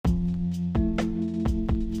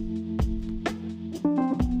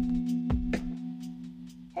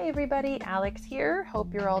everybody, Alex here.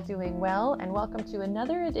 Hope you're all doing well and welcome to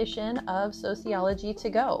another edition of Sociology to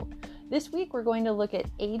Go. This week we're going to look at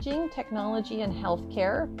aging, technology, and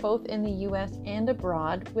healthcare, both in the US and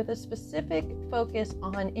abroad, with a specific focus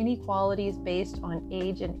on inequalities based on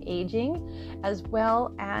age and aging, as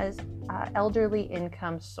well as elderly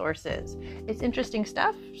income sources. It's interesting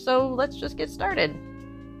stuff, so let's just get started.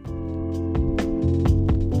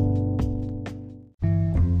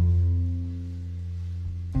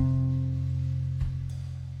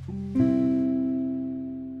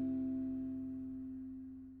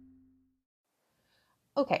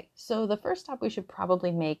 Okay, so the first stop we should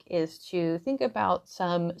probably make is to think about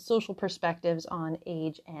some social perspectives on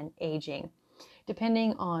age and aging.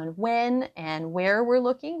 Depending on when and where we're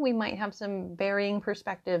looking, we might have some varying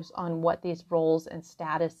perspectives on what these roles and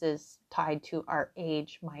statuses tied to our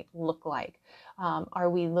age might look like. Are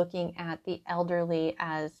we looking at the elderly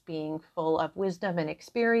as being full of wisdom and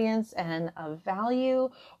experience and of value,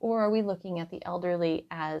 or are we looking at the elderly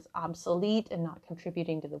as obsolete and not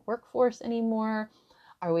contributing to the workforce anymore?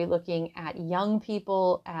 Are we looking at young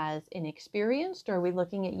people as inexperienced? Or are we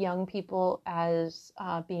looking at young people as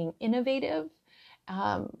being innovative?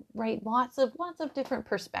 Right, lots of different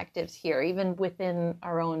perspectives here, even within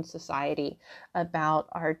our own society, about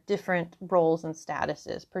our different roles and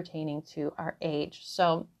statuses pertaining to our age.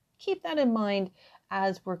 So keep that in mind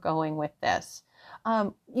as we're going with this.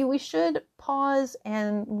 We should pause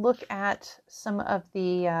and look at some of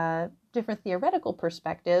the different theoretical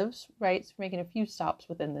perspectives, right? So we're making a few stops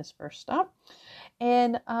within this first stop,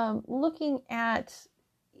 and looking at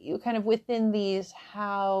kind of within these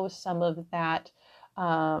how some of that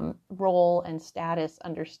role and status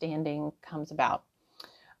understanding comes about.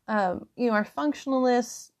 Our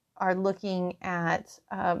functionalists are looking at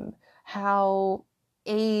how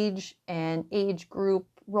age and age group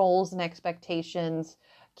roles and expectations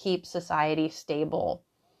keep society stable.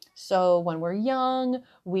 So when we're young,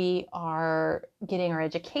 we are getting our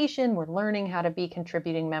education, we're learning how to be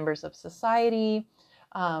contributing members of society.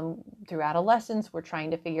 Through adolescence, we're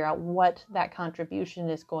trying to figure out what that contribution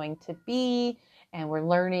is going to be, and we're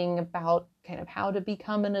learning about kind of how to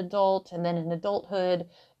become an adult. And then in adulthood,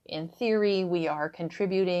 in theory, we are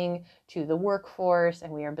contributing to the workforce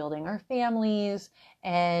and we are building our families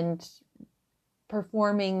and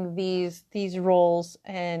performing these roles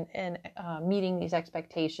and meeting these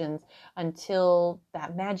expectations until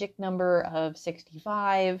that magic number of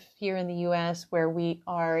 65 here in the US, where we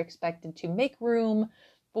are expected to make room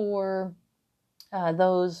for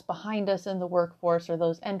those behind us in the workforce or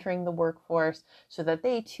those entering the workforce, so that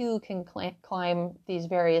they too can climb these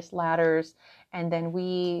various ladders. And then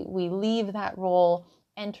we leave that role,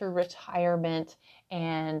 enter retirement,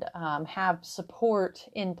 and have support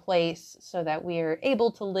in place so that we are able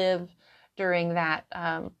to live during that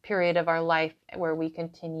period of our life where we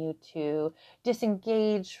continue to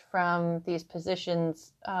disengage from these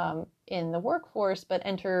positions in the workforce, but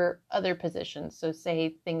enter other positions. So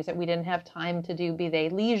say things that we didn't have time to do, be they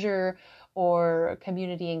leisure or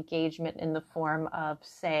community engagement in the form of,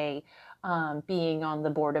 say, being on the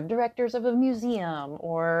board of directors of a museum,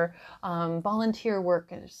 or volunteer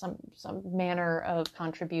work, some manner of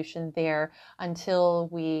contribution there, until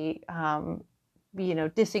we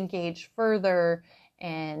disengage further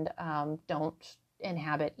and don't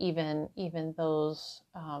inhabit even those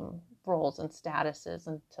roles and statuses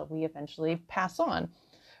until we eventually pass on,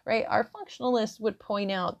 right? Our functionalists would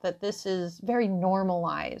point out that this is very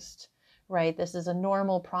normalized, right? This is a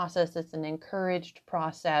normal process. It's an encouraged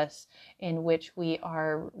process in which we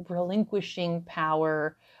are relinquishing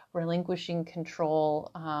power, relinquishing control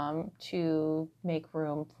to make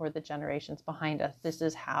room for the generations behind us. This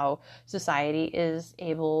is how society is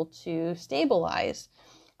able to stabilize.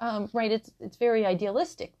 Right, it's very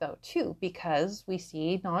idealistic though too, because we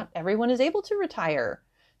see not everyone is able to retire.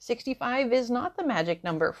 65 is not the magic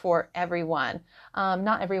number for everyone.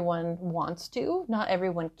 Not everyone wants to, not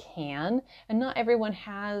everyone can, and not everyone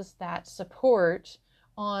has that support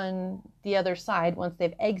on the other side once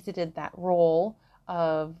they've exited that role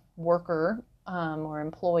of worker or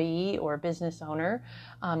employee or business owner.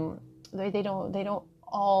 They don't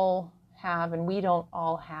all have, and we don't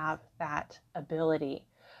all have that ability.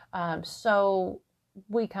 So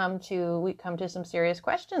we come to some serious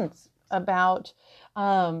questions about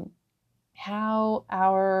how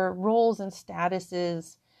our roles and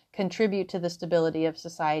statuses contribute to the stability of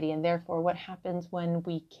society, and therefore what happens when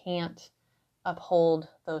we can't uphold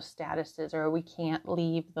those statuses or we can't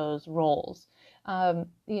leave those roles.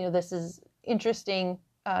 This is interesting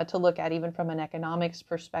to look at even from an economics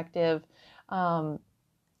perspective.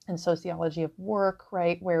 and sociology of work,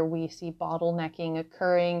 right, where we see bottlenecking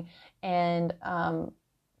occurring. And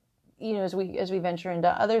as we venture into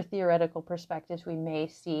other theoretical perspectives, we may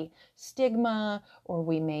see stigma, or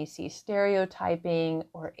we may see stereotyping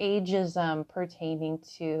or ageism pertaining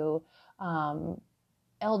to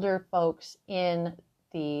elder folks in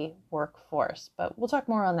the workforce. But we'll talk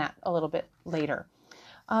more on that a little bit later.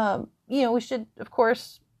 We should, of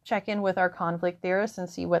course, check in with our conflict theorists and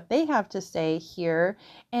see what they have to say here.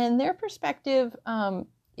 And their perspective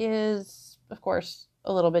is, of course,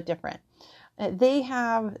 a little bit different. They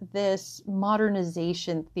have this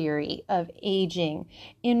modernization theory of aging,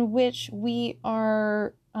 in which we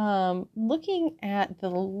are looking at the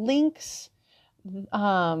links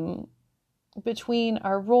between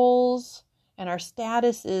our roles and our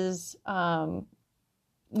statuses,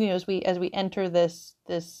 as we enter this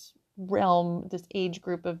realm, this age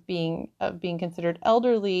group of being considered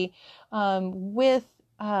elderly, with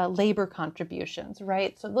labor contributions,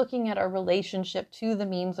 right? So looking at our relationship to the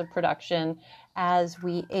means of production as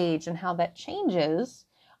we age, and how that changes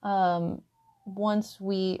once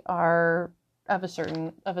we are of a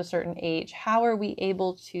certain age. How are we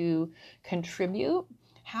able to contribute?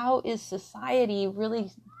 How is society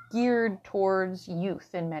really geared towards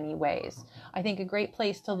youth in many ways? I think a great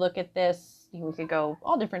place to look at this, we could go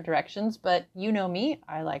all different directions, but you know me,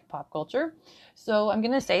 I like pop culture. So I'm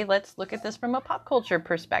going to say, let's look at this from a pop culture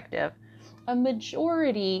perspective. A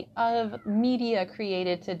majority of media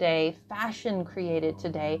created today, fashion created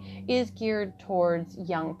today, is geared towards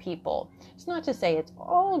young people. It's not to say it's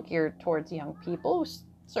all geared towards young people.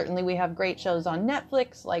 Certainly we have great shows on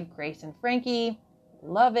Netflix like Grace and Frankie.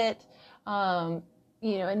 Love it.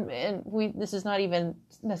 This is not even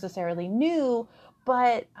necessarily new,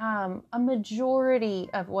 but a majority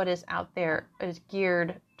of what is out there is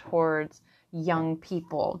geared towards young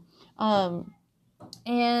people.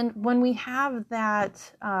 And when we have that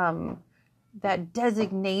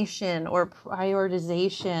designation or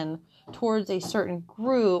prioritization towards a certain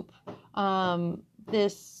group,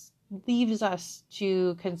 this leaves us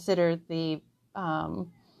to consider the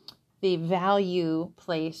value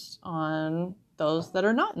placed on those that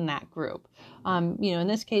are not in that group. In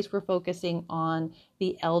this case, we're focusing on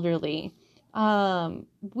the elderly.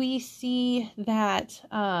 We see that,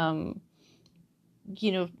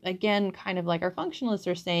 again, kind of like our functionalists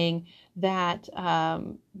are saying, that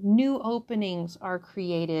new openings are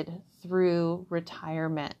created through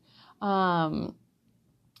retirement.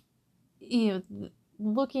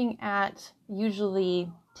 Looking at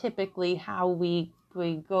typically how we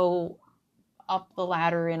go up the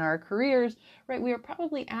ladder in our careers, right? We are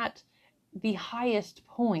probably at the highest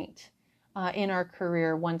point in our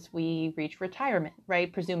career once we reach retirement,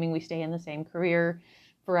 right? Presuming we stay in the same career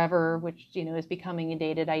forever, which, is becoming a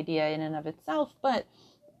dated idea in and of itself. But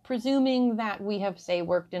presuming that we have, say,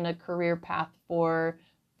 worked in a career path for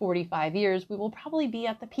 45 years, we will probably be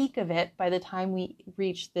at the peak of it by the time we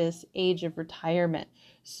reach this age of retirement.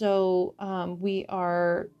 So we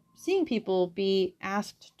are seeing people be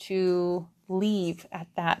asked to leave at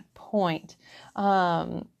that point.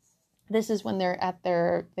 This is when they're at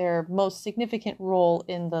their most significant role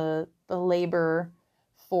in the labor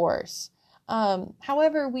force.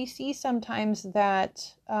 However, we see sometimes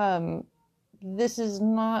that this is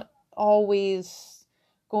not always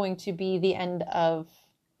going to be the end of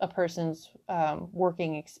a person's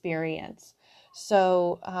working experience.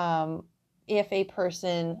 So if a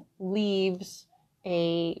person leaves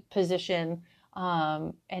a position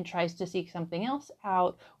and tries to seek something else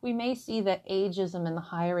out, we may see that ageism in the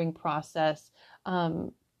hiring process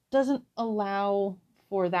doesn't allow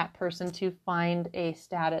for that person to find a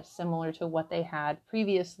status similar to what they had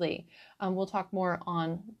previously. We'll talk more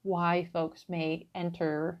on why folks may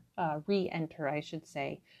re-enter, I should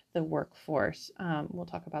say, the workforce. We'll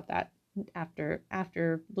talk about that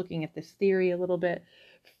after looking at this theory a little bit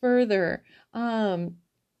further.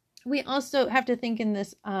 We also have to think in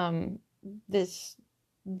this this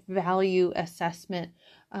value assessment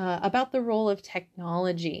about the role of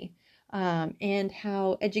technology and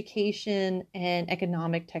how education and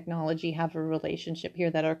economic technology have a relationship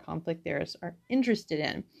here that our conflict theorists are interested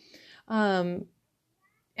in.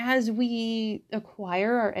 As we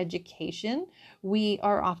acquire our education, we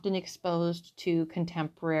are often exposed to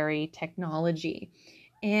contemporary technology.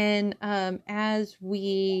 And as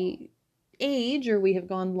we age, or we have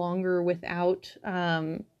gone longer without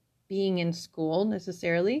being in school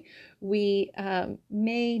necessarily, we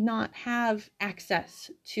may not have access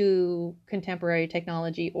to contemporary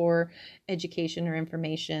technology or education or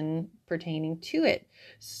information pertaining to it.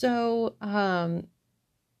 So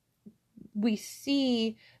we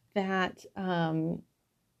see that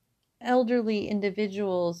elderly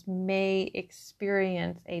individuals may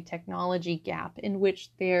experience a technology gap in which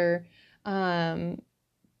their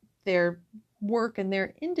work and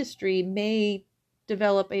their industry may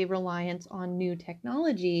develop a reliance on new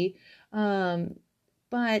technology,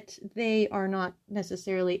 but they are not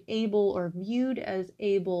necessarily able or viewed as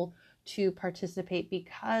able to participate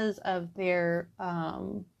because of their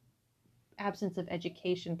absence of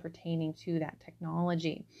education pertaining to that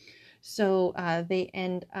technology. So they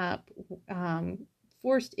end up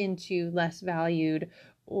forced into less valued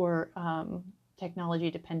or technology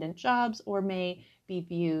dependent jobs, or may be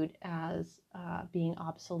viewed as being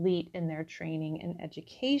obsolete in their training and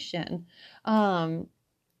education.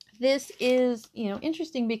 This is,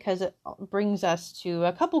 interesting because it brings us to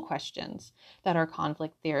a couple questions that our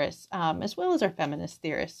conflict theorists, as well as our feminist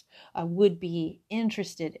theorists, would be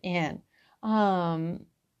interested in.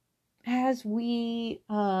 As we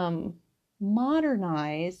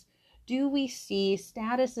modernize, do we see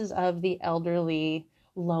statuses of the elderly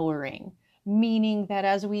lowering? Meaning that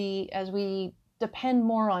as we depend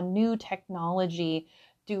more on new technology,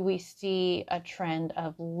 do we see a trend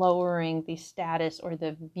of lowering the status or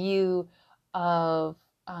the view of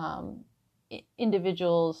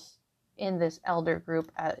individuals in this elder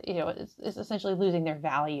group? Is essentially losing their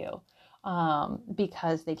value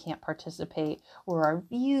because they can't participate or are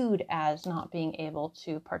viewed as not being able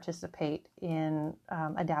to participate in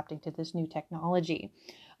adapting to this new technology.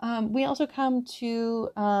 We also come to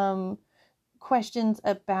questions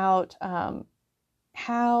about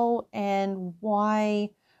how and why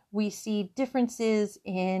we see differences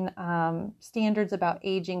in standards about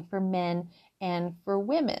aging for men and for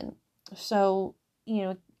women. So,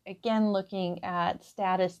 again, looking at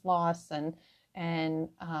status loss and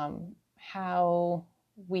how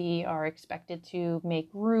we are expected to make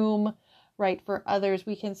room, right, for others,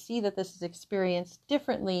 we can see that this is experienced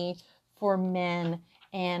differently for men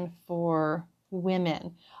and for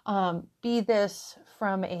women. Be this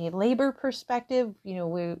from a labor perspective,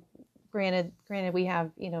 we granted we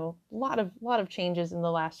have a lot of changes in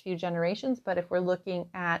the last few generations, but if we're looking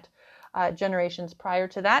at generations prior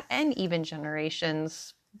to that, and even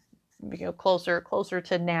generations closer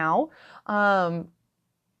to now,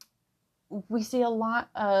 we see a lot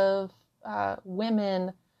of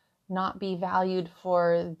women not be valued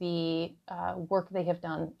for the work they have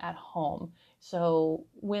done at home. So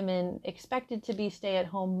women expected to be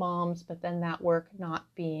stay-at-home moms, but then that work not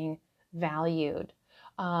being valued.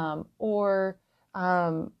 Or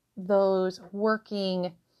those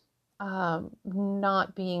working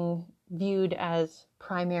not being viewed as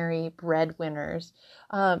primary breadwinners.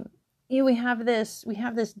 We have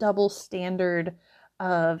this double standard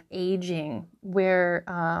of aging where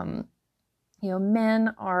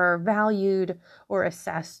men are valued or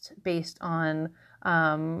assessed based on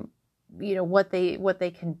what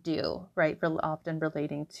they can do, right? Often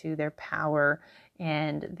relating to their power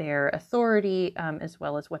and their authority, as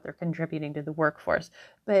well as what they're contributing to the workforce.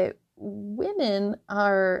 But women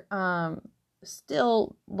are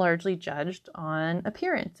still largely judged on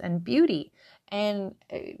appearance and beauty. And,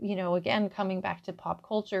 again, coming back to pop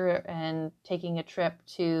culture and taking a trip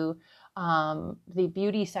to the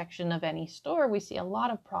beauty section of any store, we see a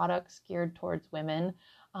lot of products geared towards women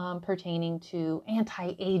pertaining to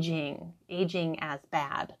anti-aging, aging as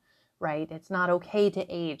bad, right? It's not okay to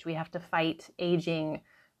age. We have to fight aging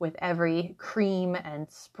with every cream and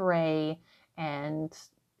spray and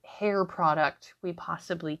hair product we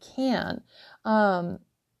possibly can.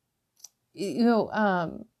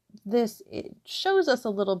 This it shows us a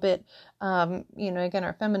little bit, again,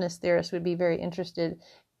 our feminist theorists would be very interested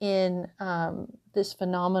in this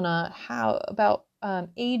phenomena, how about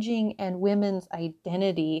aging and women's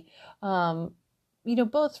identity,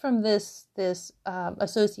 both from this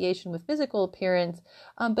association with physical appearance,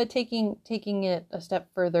 but taking it a step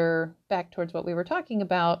further back towards what we were talking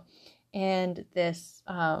about, and this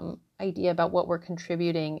idea about what we're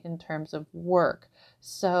contributing in terms of work.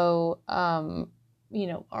 So,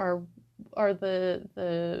 are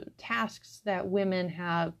the tasks that women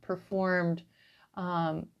have performed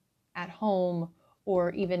at home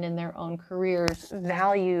or even in their own careers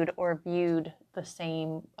valued or viewed the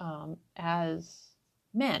same as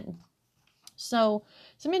men? So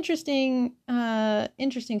some interesting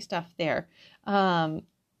stuff there. A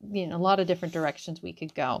lot of different directions we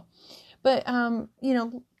could go. But,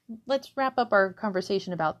 let's wrap up our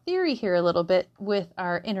conversation about theory here a little bit with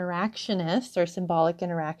our interactionists, our symbolic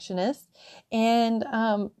interactionists. And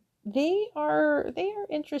they are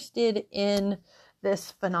interested in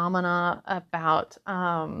this phenomena about,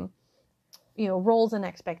 roles and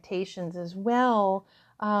expectations as well.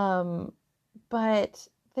 But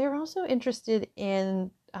they're also interested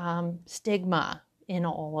in stigma in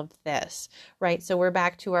all of this, right? So we're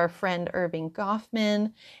back to our friend Irving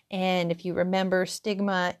Goffman. And if you remember,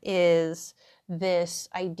 stigma is this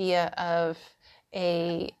idea of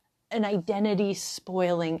an identity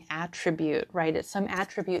spoiling attribute, right? It's some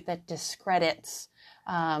attribute that discredits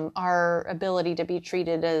our ability to be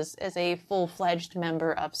treated as a full-fledged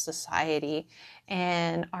member of society.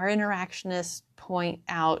 And our interactionists point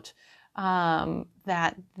out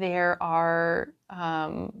that there are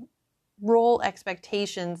role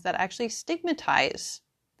expectations that actually stigmatize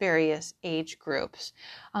various age groups.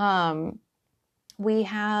 We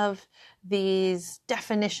have these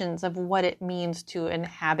definitions of what it means to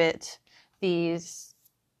inhabit these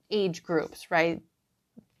age groups, right?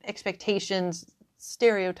 Expectations,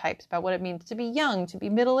 stereotypes about what it means to be young, to be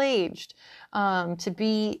middle-aged, to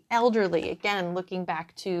be elderly. Again, looking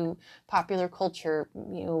back to popular culture,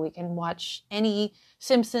 we can watch any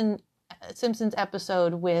Simpsons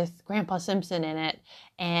episode with Grandpa Simpson in it,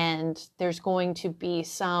 and there's going to be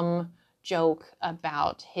some joke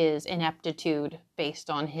about his ineptitude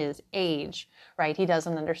based on his age, right? He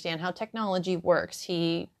doesn't understand how technology works.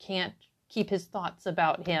 He can't keep his thoughts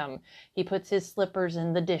about him. He puts his slippers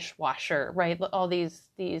in the dishwasher, right? All these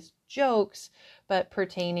jokes, but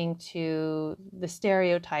pertaining to the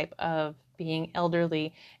stereotype of being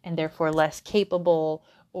elderly and therefore less capable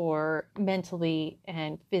or mentally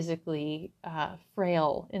and physically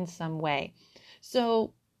frail in some way.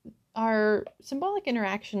 So our symbolic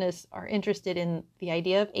interactionists are interested in the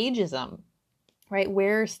idea of ageism, right?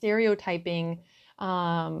 Where stereotyping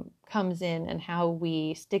comes in and how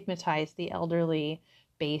we stigmatize the elderly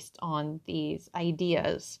based on these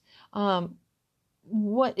ideas.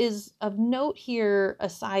 What is of note here,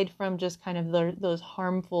 aside from just kind of those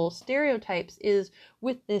harmful stereotypes, is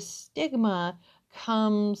with this stigma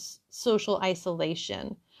comes social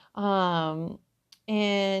isolation and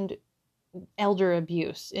elder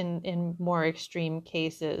abuse in more extreme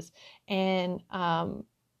cases, and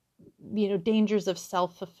dangers of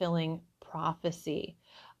self-fulfilling prophecy.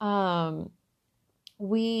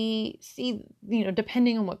 We see,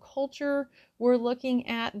 depending on what culture we're looking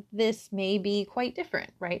at, this may be quite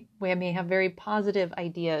different, right? We may have very positive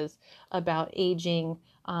ideas about aging,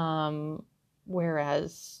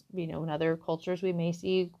 whereas, in other cultures we may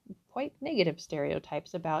see quite negative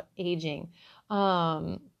stereotypes about aging.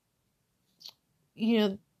 Our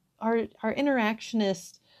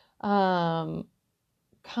interactionists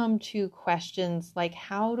come to questions like,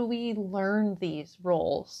 how do we learn these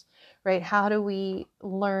roles, right? How do we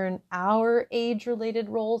learn our age-related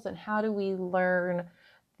roles, and how do we learn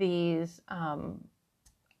these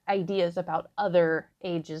ideas about other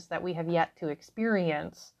ages that we have yet to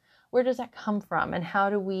experience? Where does that come from, and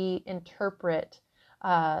how do we interpret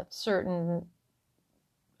certain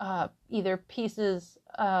either pieces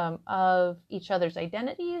of each other's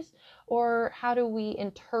identities, or how do we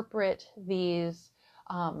interpret these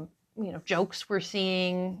jokes we're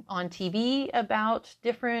seeing on TV about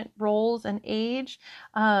different roles and age,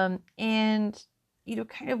 and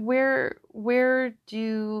kind of where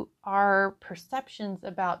do our perceptions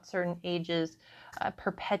about certain ages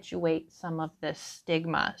perpetuate some of this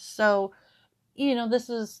stigma? So, this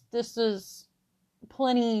is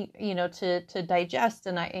plenty, to digest,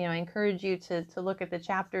 and I encourage you to look at the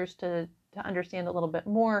chapters to understand a little bit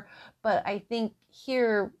more. But I think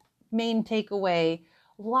here, main takeaway,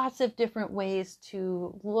 lots of different ways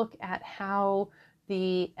to look at how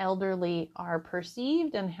the elderly are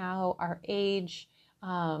perceived, and how our age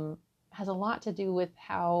has a lot to do with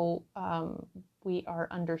how we are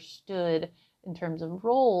understood in terms of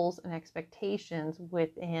roles and expectations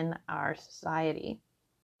within our society.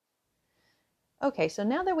 Okay, so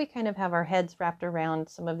now that we kind of have our heads wrapped around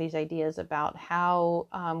some of these ideas about how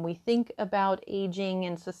we think about aging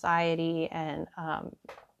in society, and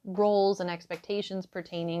roles and expectations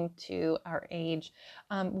pertaining to our age,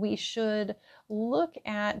 we should look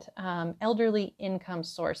at elderly income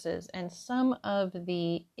sources and some of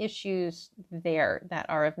the issues there that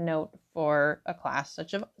are of note for a class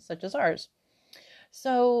such as ours.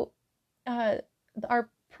 So our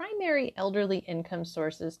primary elderly income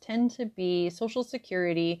sources tend to be Social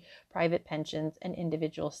Security, private pensions, and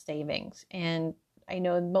individual savings. And I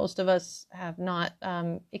know most of us have not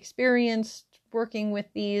experienced working with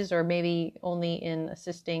these, or maybe only in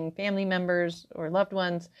assisting family members or loved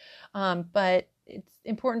ones. But it's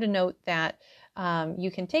important to note that you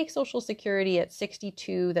can take Social Security at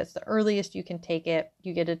 62. That's the earliest you can take it.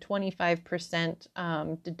 You get a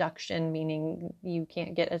 25% deduction, meaning you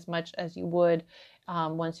can't get as much as you would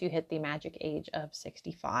once you hit the magic age of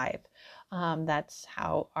 65. That's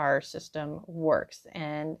how our system works.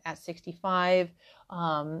 And at 65,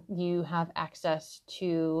 you have access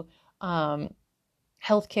to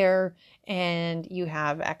healthcare, and you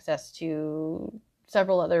have access to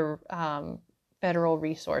several other federal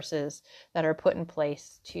resources that are put in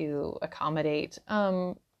place to accommodate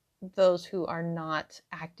those who are not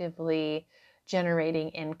actively generating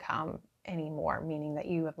income anymore, meaning that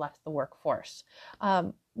you have left the workforce.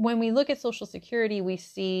 When we look at Social Security, we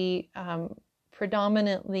see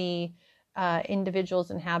predominantly individuals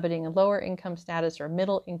inhabiting a lower income status or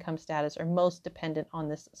middle income status are most dependent on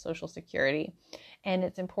this Social Security. And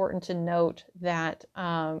it's important to note that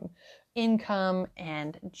income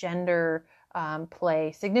and gender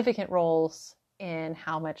play significant roles in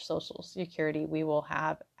how much Social Security we will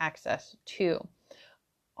have access to.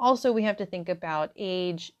 Also, we have to think about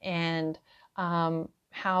age and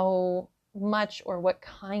how much or what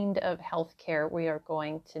kind of health care we are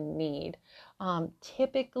going to need.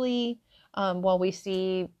 Typically, while we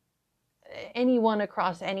see anyone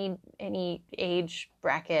across any age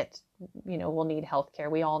bracket, will need healthcare.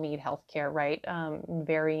 We all need healthcare, right? In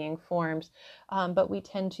varying forms. But we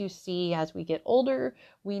tend to see as we get older,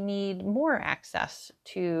 we need more access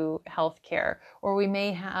to healthcare, or we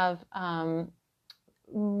may have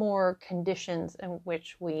more conditions in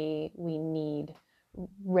which we need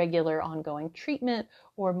regular ongoing treatment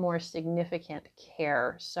or more significant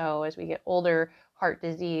care. So as we get older, heart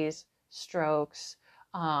disease, strokes,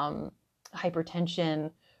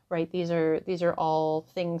 hypertension, right? These are all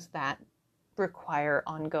things that require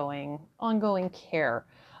ongoing care.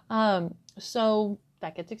 So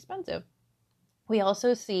that gets expensive. We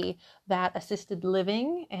also see that assisted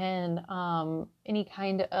living and any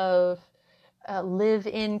kind of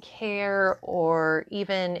live-in care, or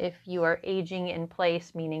even if you are aging in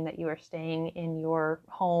place, meaning that you are staying in your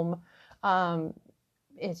home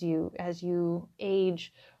as you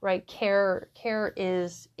age, right? Care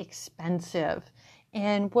is expensive.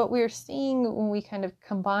 And what we're seeing when we kind of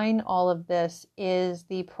combine all of this is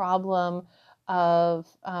the problem of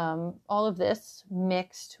all of this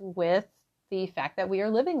mixed with the fact that we are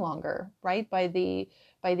living longer, right? By the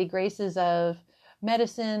graces of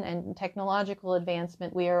medicine and technological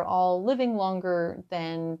advancement, we are all living longer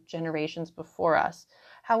than generations before us.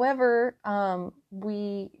 However,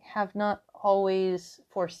 we have not always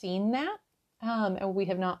foreseen that, and we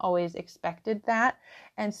have not always expected that.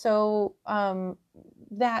 And so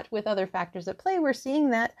that with other factors at play, we're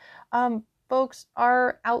seeing that folks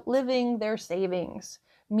are outliving their savings,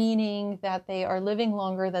 meaning that they are living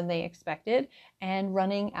longer than they expected and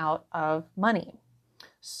running out of money.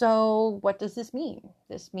 So what does this mean?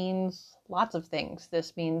 This means lots of things.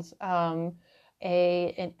 This means an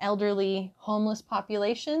elderly homeless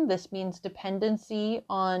population. This means dependency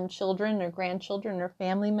on children or grandchildren or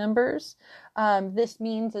family members. This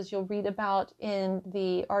means, as you'll read about in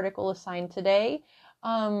the article assigned today,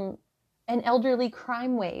 an elderly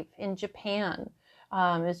crime wave in Japan.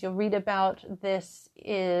 As you'll read about, this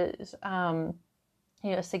is a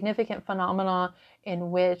significant phenomena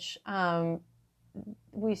in which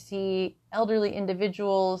we see elderly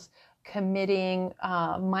individuals committing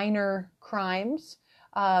minor crimes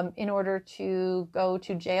in order to go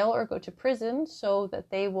to jail or go to prison so that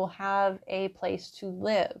they will have a place to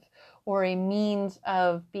live or a means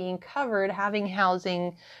of being covered, having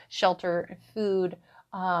housing, shelter, food,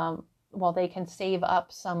 while they can save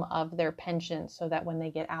up some of their pension so that when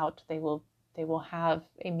they get out, they will have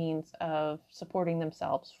a means of supporting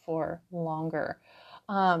themselves for longer.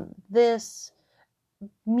 This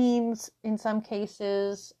means in some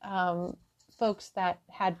cases folks that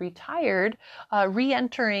had retired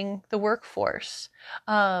re-entering the workforce,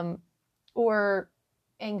 or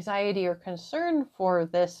anxiety or concern for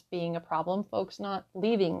this being a problem, folks not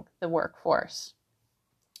leaving the workforce.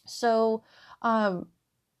 So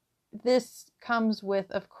this comes with,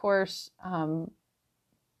 of course,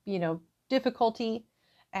 difficulty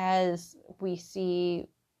as we see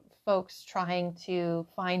folks trying to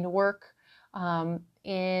find work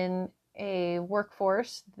in a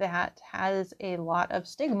workforce that has a lot of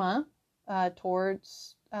stigma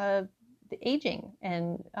towards the aging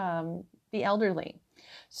and the elderly.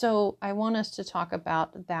 So I want us to talk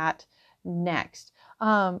about that next.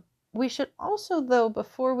 We should also, though,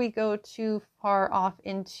 before we go too far off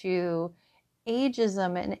into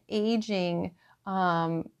ageism and aging,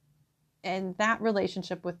 and that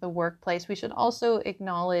relationship with the workplace, we should also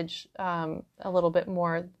acknowledge a little bit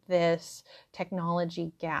more this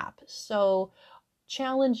technology gap. So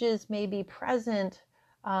challenges may be present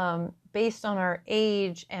based on our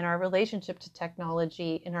age and our relationship to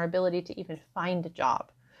technology and our ability to even find a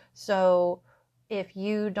job. So if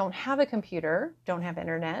you don't have a computer, don't have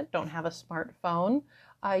internet, don't have a smartphone,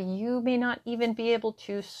 you may not even be able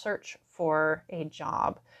to search for a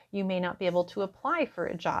job. You may not be able to apply for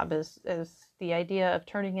a job, as the idea of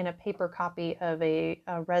turning in a paper copy of a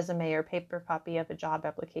resume or paper copy of a job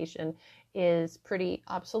application is pretty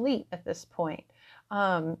obsolete at this point.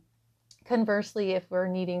 Conversely, if we're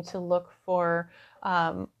needing to look for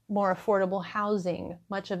more affordable housing,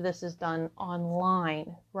 much of this is done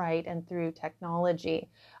online, right, and through technology,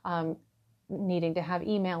 needing to have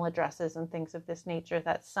email addresses and things of this nature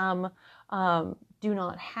that some do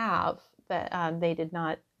not have, that they did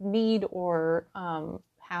not need or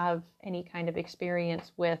have any kind of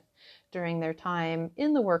experience with during their time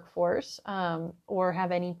in the workforce, or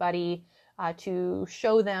have anybody to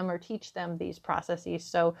show them or teach them these processes.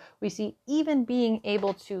 So we see even being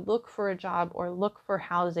able to look for a job or look for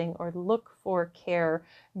housing or look for care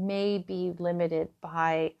may be limited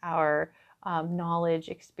by our knowledge,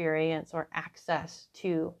 experience, or access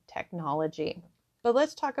to technology. But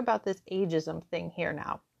let's talk about this ageism thing here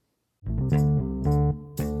now.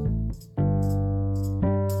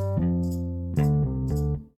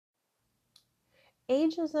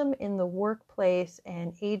 Ageism in the workplace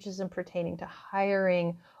and ageism pertaining to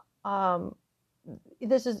hiring,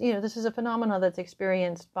 this is a phenomenon that's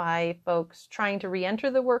experienced by folks trying to re-enter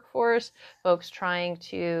the workforce, folks trying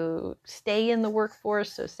to stay in the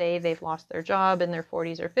workforce. So say they've lost their job in their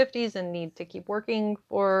 40s or 50s and need to keep working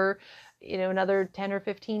for another 10 or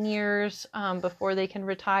 15 years before they can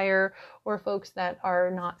retire, or folks that are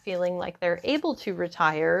not feeling like they're able to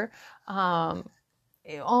retire.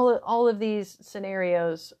 All of these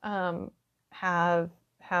scenarios have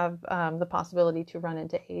the possibility to run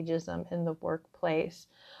into ageism in the workplace.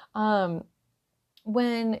 When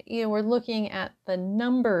we're looking at the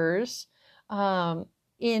numbers,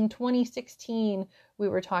 in 2016 we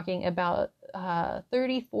were talking about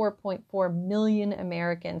 34.4 million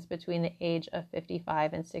Americans between the age of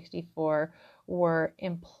 55 and 64 were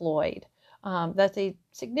employed. That's a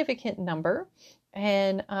significant number.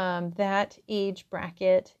 And that age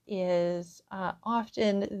bracket is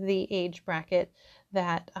often the age bracket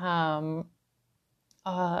that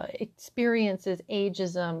experiences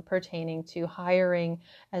ageism pertaining to hiring,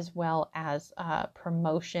 as well as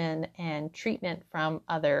promotion and treatment from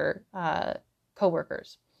other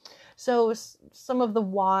coworkers. So some of the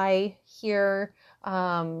why here,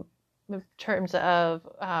 in terms of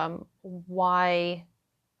why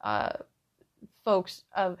folks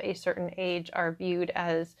of a certain age are viewed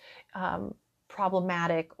as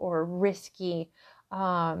problematic or risky.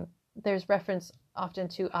 There's reference often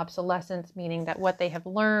to obsolescence, meaning that what they have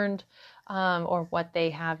learned or what they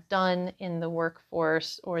have done in the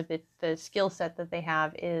workforce, or the skill set that they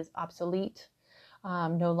have, is obsolete,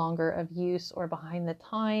 no longer of use or behind the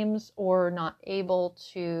times, or not able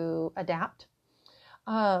to adapt.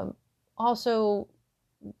 Also,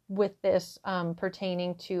 with this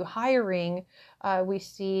pertaining to hiring, we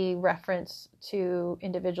see reference to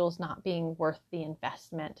individuals not being worth the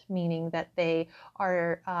investment, meaning that they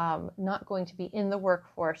are not going to be in the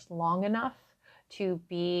workforce long enough to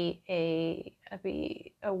be a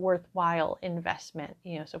worthwhile investment.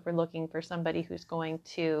 So if we're looking for somebody who's going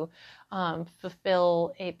to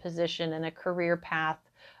fulfill a position and a career path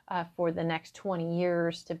for the next 20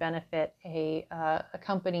 years to benefit a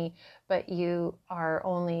company, but you are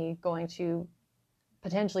only going to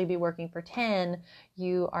potentially be working for 10,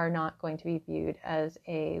 you are not going to be viewed as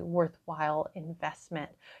a worthwhile investment.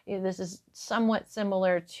 This is somewhat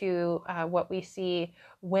similar to what we see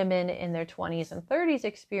women in their 20s and 30s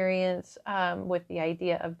experience, with the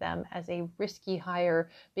idea of them as a risky hire,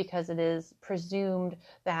 because it is presumed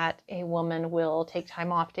that a woman will take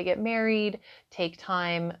time off to get married, take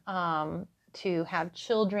time to have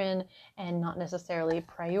children, and not necessarily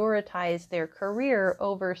prioritize their career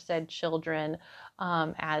over said children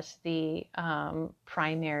as the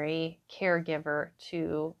primary caregiver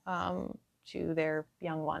to their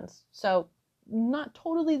young ones. So not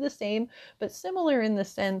totally the same, but similar in the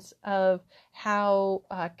sense of how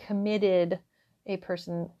committed a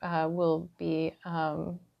person will be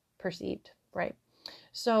perceived, right?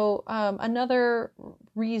 So another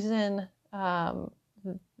reason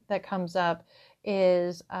that comes up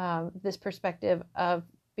is this perspective of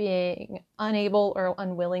being unable or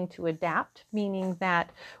unwilling to adapt, meaning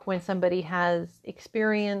that when somebody has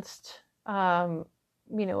experienced, a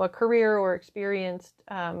career or experienced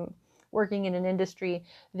working in an industry,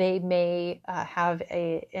 they may have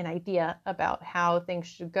an idea about how things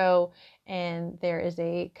should go, and there is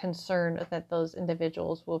a concern that those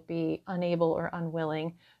individuals will be unable or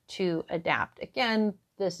unwilling to adapt. Again,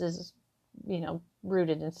 this is,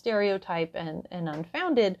 rooted in stereotype and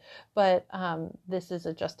unfounded, but this is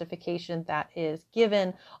a justification that is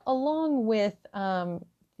given along with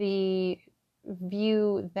the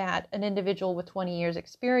view that an individual with 20 years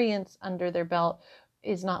experience under their belt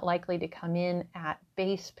is not likely to come in at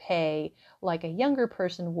base pay like a younger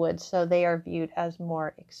person would, so they are viewed as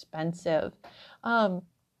more expensive.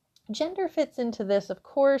 Gender fits into this, of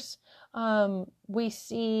course. We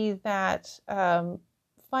see that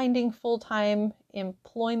finding full-time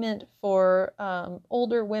employment for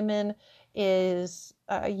older women is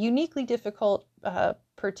uniquely difficult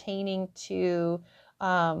pertaining to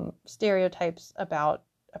stereotypes about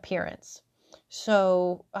appearance.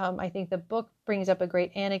 So I think the book brings up a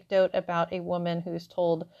great anecdote about a woman who's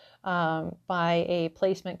told by a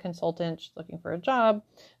placement consultant, she's looking for a job,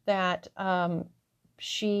 that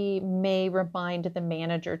she may remind the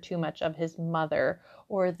manager too much of his mother,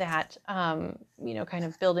 or that, kind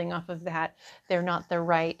of building off of that, they're not the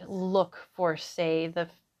right look for, say, the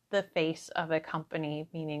face of a company,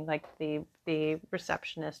 meaning like the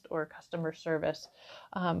receptionist or customer service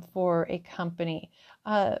for a company.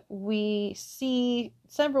 We see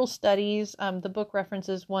several studies. The book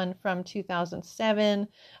references one from 2007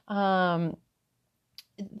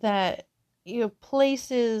 that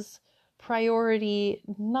places priority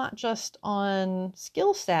not just on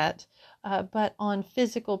skill set, but on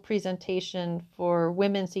physical presentation for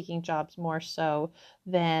women seeking jobs more so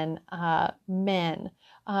than men.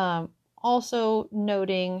 Also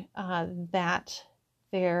noting that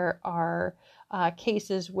there are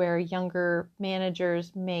cases where younger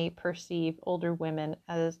managers may perceive older women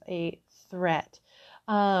as a threat.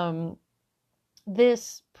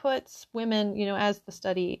 This puts women, as the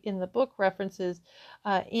study in the book references,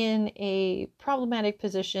 in a problematic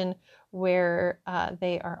position where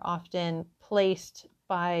they are often placed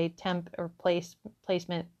by temp or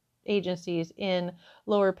placement agencies in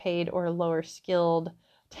lower paid or lower skilled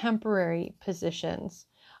temporary positions.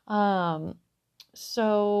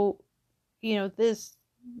 So, this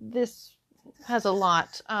has a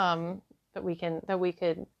lot that we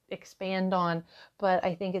could expand on, but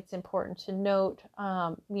I think it's important to note,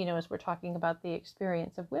 as we're talking about the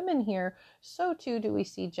experience of women here, so too do we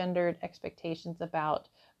see gendered expectations about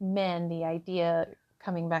men, the idea,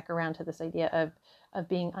 coming back around to this idea of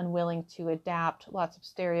being unwilling to adapt, lots of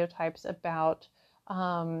stereotypes about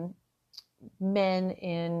men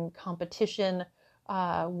in competition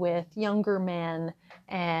with younger men,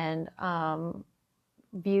 and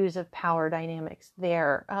views of power dynamics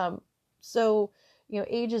there. So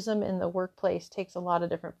ageism in the workplace takes a lot of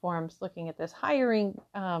different forms. Looking at this hiring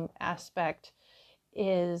aspect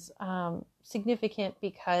is significant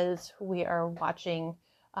because we are watching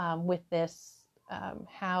with this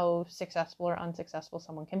how successful or unsuccessful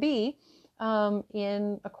someone can be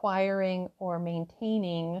in acquiring or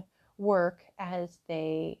maintaining work as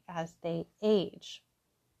they age.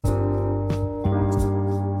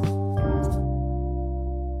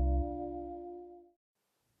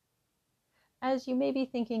 As you may be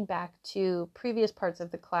thinking back to previous parts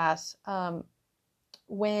of the class,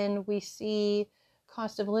 when we see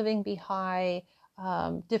cost of living be high,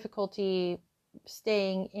 difficulty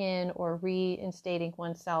staying in or reinstating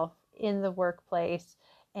oneself in the workplace,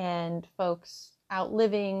 and folks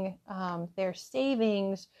outliving their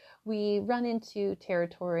savings, we run into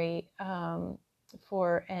territory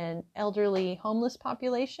for an elderly homeless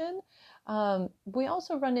population. We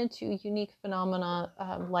also run into unique phenomena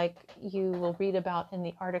like you will read about in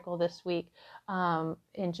the article this week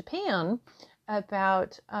in Japan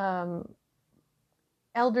about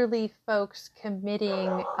elderly folks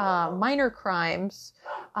committing minor crimes.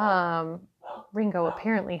 Ringo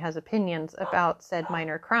apparently has opinions about said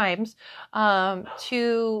minor crimes,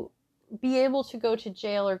 to be able to go to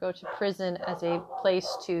jail or go to prison as a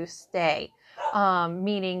place to stay.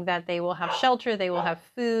 Meaning that they will have shelter, they will have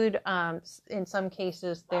food. In some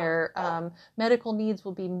cases, their medical needs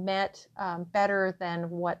will be met better than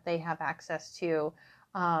what they have access to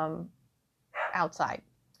outside.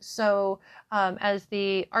 So as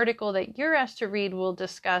the article that you're asked to read will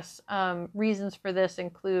discuss, reasons for this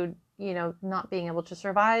include, not being able to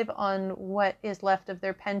survive on what is left of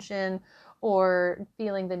their pension, or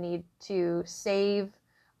feeling the need to save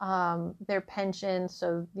their pension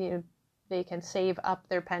so they can save up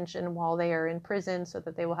their pension while they are in prison so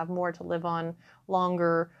that they will have more to live on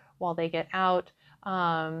longer while they get out.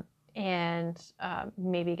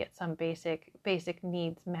 maybe get some basic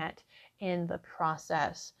needs met in the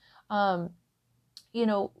process.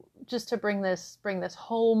 Just to bring this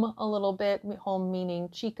home a little bit, home meaning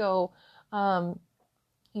Chico,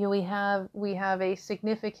 we have a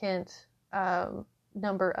significant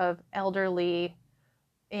number of elderly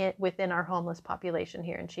within our homeless population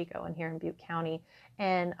here in Chico and here in Butte County.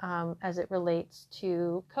 And as it relates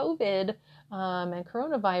to COVID and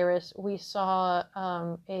coronavirus, we saw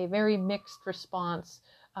a very mixed response,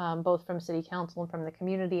 both from City Council and from the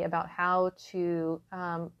community, about how to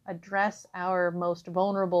address our most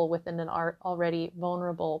vulnerable within an already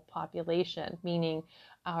vulnerable population, meaning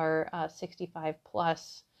our 65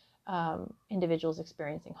 plus individuals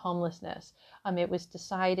experiencing homelessness. It was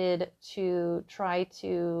decided to try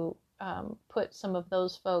to put some of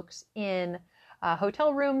those folks in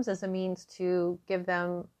hotel rooms as a means to give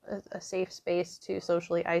them a safe space to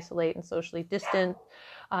socially isolate and socially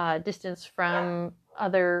distance from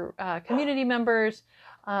other community members.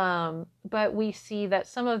 But we see that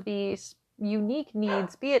some of these unique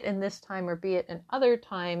needs, be it in this time or be it in other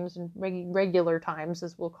times, and regular times,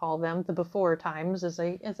 as we'll call them, the before times, as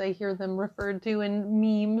I hear them referred to in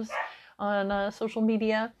memes on social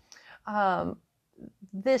media,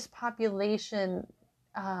 this population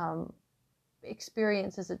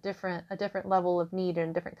experiences a different level of need and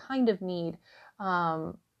a different kind of need,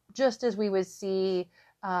 just as we would see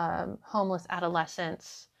homeless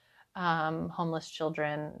adolescents, homeless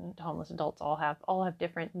children, homeless adults all have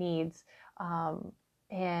different needs,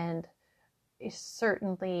 and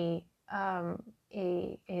certainly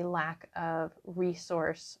a lack of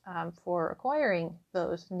resource for acquiring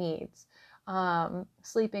those needs.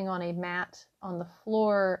 Sleeping on a mat on the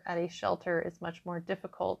floor at a shelter is much more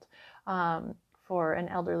difficult for an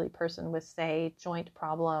elderly person with, say, joint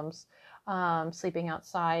problems. Sleeping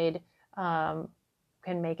outside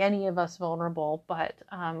can make any of us vulnerable, but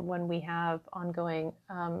when we have ongoing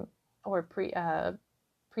or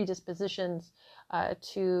predispositions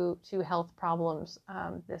to health problems,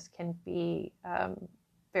 this can be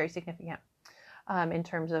very significant in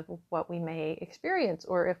terms of what we may experience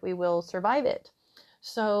or if we will survive it.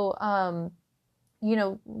 So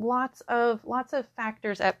lots of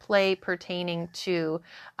factors at play pertaining to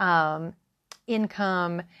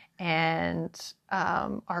income and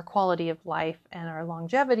our quality of life and our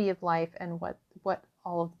longevity of life, and what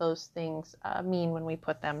all of those things mean when we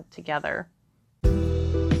put them together.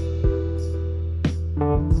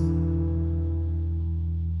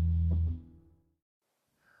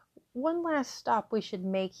 One last stop we should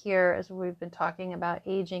make here, as we've been talking about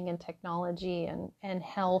aging and technology and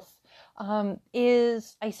health,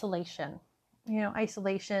 is isolation.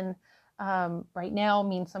 Isolation right now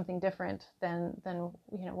means something different than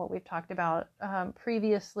what we've talked about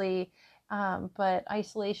previously. But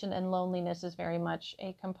isolation and loneliness is very much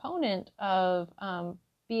a component of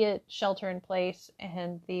be it shelter in place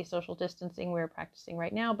and the social distancing we're practicing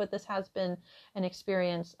right now, but this has been an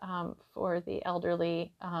experience for the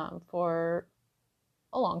elderly for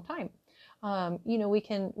a long time. We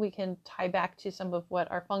can tie back to some of what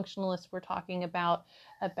our functionalists were talking about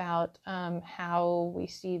how we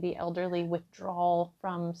see the elderly withdrawal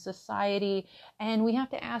from society, and we have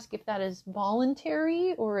to ask if that is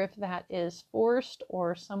voluntary or if that is forced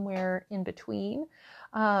or somewhere in between.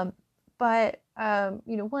 But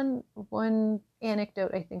one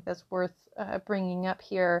anecdote I think that's worth bringing up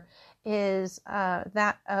here is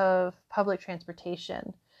that of public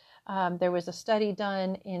transportation. There was a study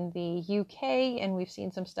done in the UK, and we've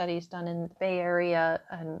seen some studies done in the Bay Area,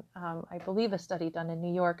 and I believe a study done in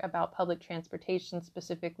New York about public transportation,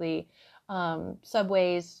 specifically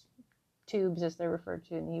subways, tubes as they're referred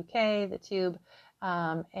to in the UK, the tube,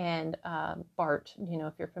 and BART,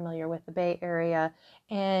 if you're familiar with the Bay Area.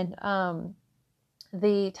 And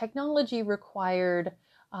the technology required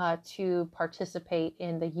to participate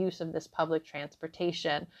in the use of this public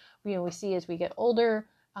transportation. We see as we get older,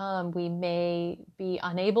 we may be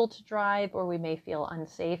unable to drive, or we may feel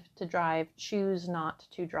unsafe to drive, choose not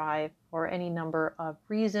to drive for any number of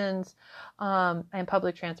reasons. And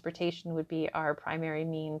public transportation would be our primary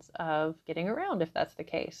means of getting around if that's the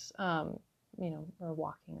case, or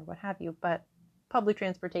walking or what have you. But public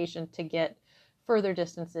transportation to get further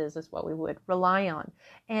distances is what we would rely on.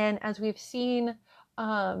 And as we've seen,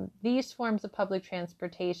 these forms of public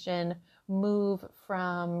transportation move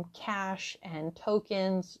from cash and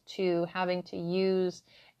tokens to having to use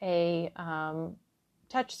a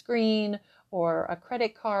touch screen or a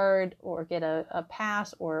credit card or get a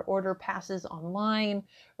pass or order passes online,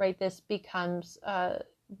 right? This becomes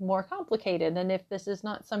more complicated. And if this is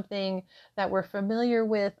not something that we're familiar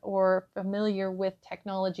with, or familiar with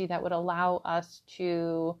technology that would allow us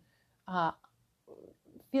to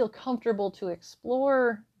feel comfortable to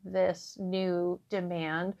explore this new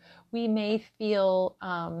demand, we may feel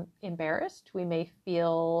embarrassed, we may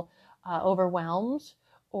feel overwhelmed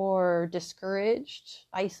or discouraged,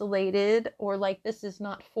 isolated, or like this is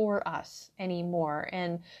not for us anymore.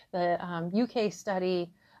 And the UK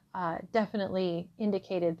study definitely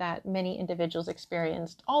indicated that many individuals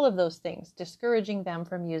experienced all of those things, discouraging them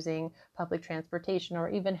from using public transportation, or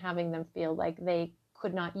even having them feel like they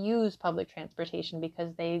could not use public transportation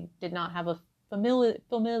because they did not have a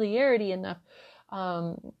familiarity enough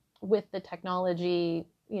with the technology,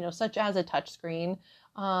 such as a touchscreen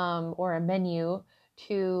or a menu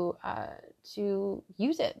to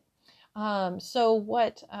use it. So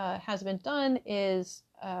what has been done is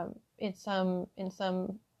in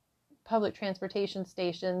some public transportation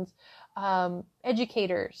stations,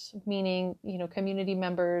 educators, meaning community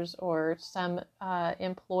members or some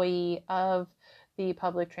employee of the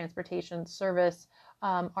public transportation service,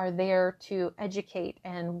 are there to educate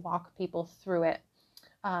and walk people through it,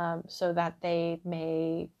 so that they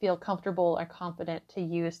may feel comfortable or confident to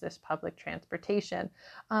use this public transportation.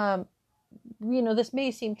 This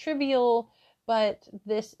may seem trivial, but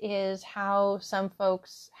this is how some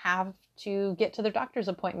folks have to get to their doctor's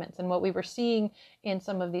appointments. And what we were seeing in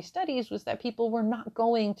some of these studies was that people were not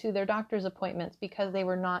going to their doctor's appointments because they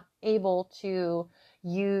were not able to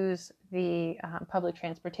use the public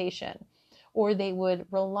transportation, or they would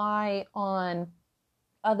rely on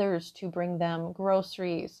others to bring them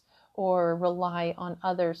groceries, or rely on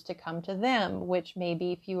others to come to them, which may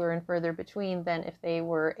be fewer and further between than if they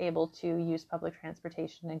were able to use public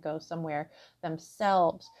transportation and go somewhere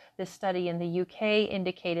themselves. This study in the UK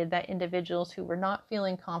indicated that individuals who were not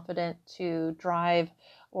feeling confident to drive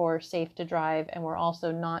or safe to drive, and were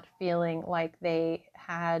also not feeling like they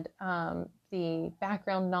had the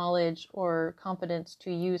background knowledge or confidence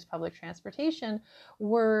to use public transportation,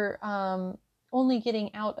 were only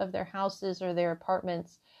getting out of their houses or their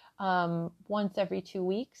apartments once every 2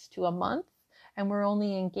 weeks to a month, and we're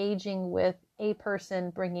only engaging with a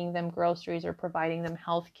person bringing them groceries or providing them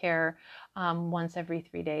health care once every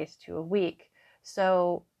 3 days to a week.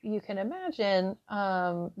 So you can imagine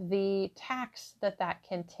the tax that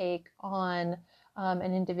can take on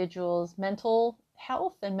an individual's mental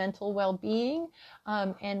health and mental well-being,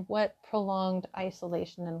 and what prolonged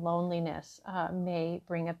isolation and loneliness may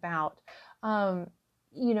bring about.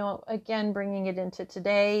 Again, bringing it into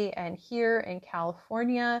today and here in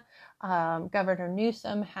California, Governor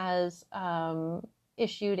Newsom has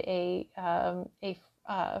issued a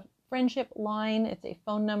friendship line. It's a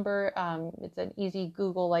phone number. It's an easy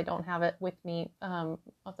Google. I don't have it with me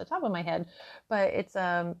off the top of my head, but it's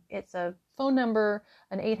a phone number,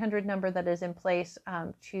 an 800 number that is in place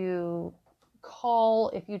to call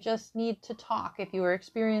if you just need to talk, if you are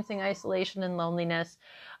experiencing isolation and loneliness,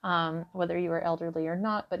 whether you are elderly or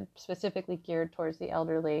not, but specifically geared towards the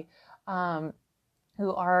elderly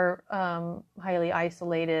who are highly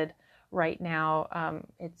isolated right now.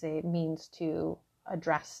 It's a means to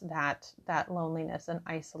address that loneliness and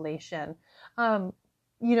isolation.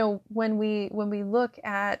 When we look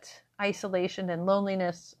at isolation and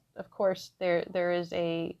loneliness, of course, there is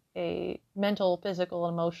a mental, physical,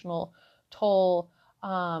 emotional toll,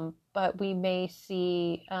 but we may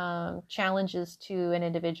see challenges to an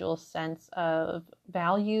individual's sense of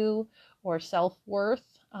value or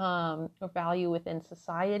self-worth, or value within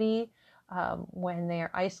society when they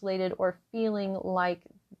are isolated, or feeling like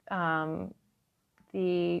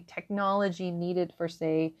the technology needed for,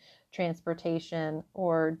 say, transportation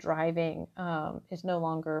or driving is no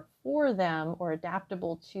longer for them or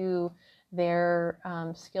adaptable to their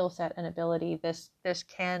skill set and ability. This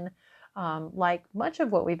can, like much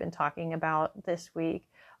of what we've been talking about this week,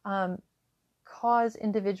 cause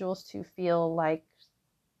individuals to feel like,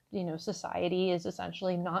 society is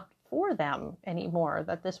essentially not for them anymore,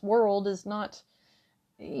 that this world is not,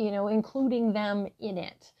 including them in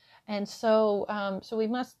it. And so we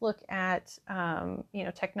must look at,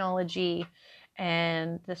 technology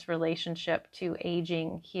and this relationship to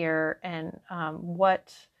aging here, and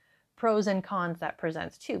what pros and cons that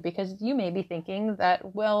presents too, because you may be thinking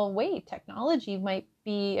that, well, wait, technology might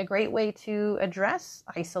be a great way to address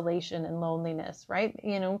isolation and loneliness, right?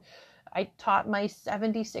 I taught my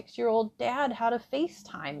 76-year-old dad how to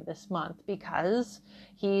FaceTime this month because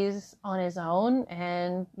he's on his own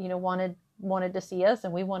and, wanted to see us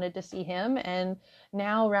and we wanted to see him. And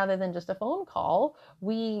now, rather than just a phone call,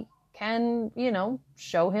 we can,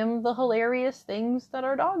 show him the hilarious things that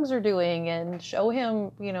our dogs are doing, and show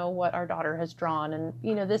him, what our daughter has drawn. And,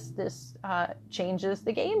 this changes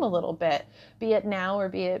the game a little bit, be it now or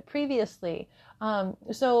be it previously.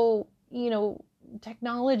 So,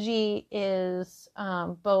 technology is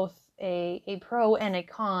both a pro and a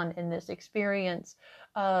con in this experience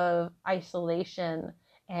of isolation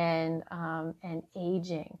and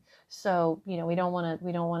aging. So, we don't want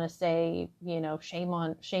to say, shame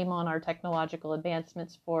on our technological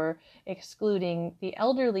advancements for excluding the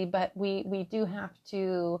elderly, but we do have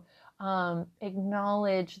to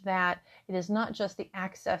acknowledge that it is not just the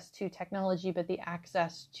access to technology, but the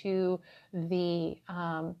access to the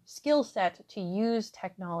skill set to use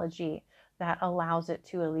technology that allows it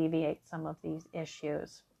to alleviate some of these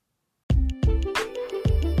issues.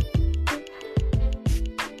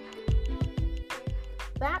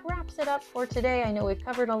 That wraps it up for today. I know we've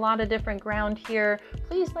covered a lot of different ground here.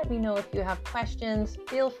 Please let me know if you have questions.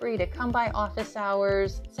 Feel free to come by office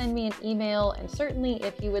hours, send me an email, and certainly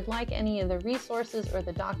if you would like any of the resources or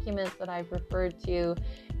the documents that I've referred to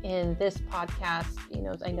in this podcast,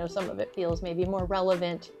 I know some of it feels maybe more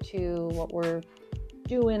relevant to what we're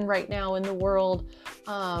doing right now in the world.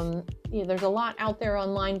 There's a lot out there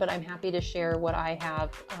online, but I'm happy to share what I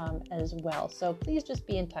have as well. So please just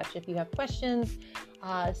be in touch if you have questions.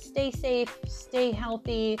 Stay safe, stay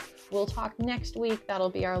healthy. We'll talk next week. That'll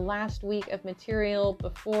be our last week of material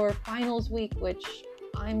before finals week, which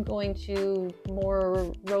I'm going to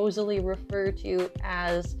more rosily refer to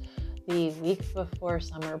as the week before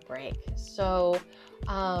summer break. So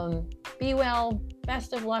be well.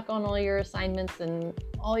 Best of luck on all your assignments and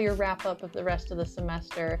all your wrap up of the rest of the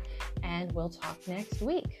semester. And we'll talk next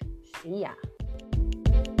week. See ya.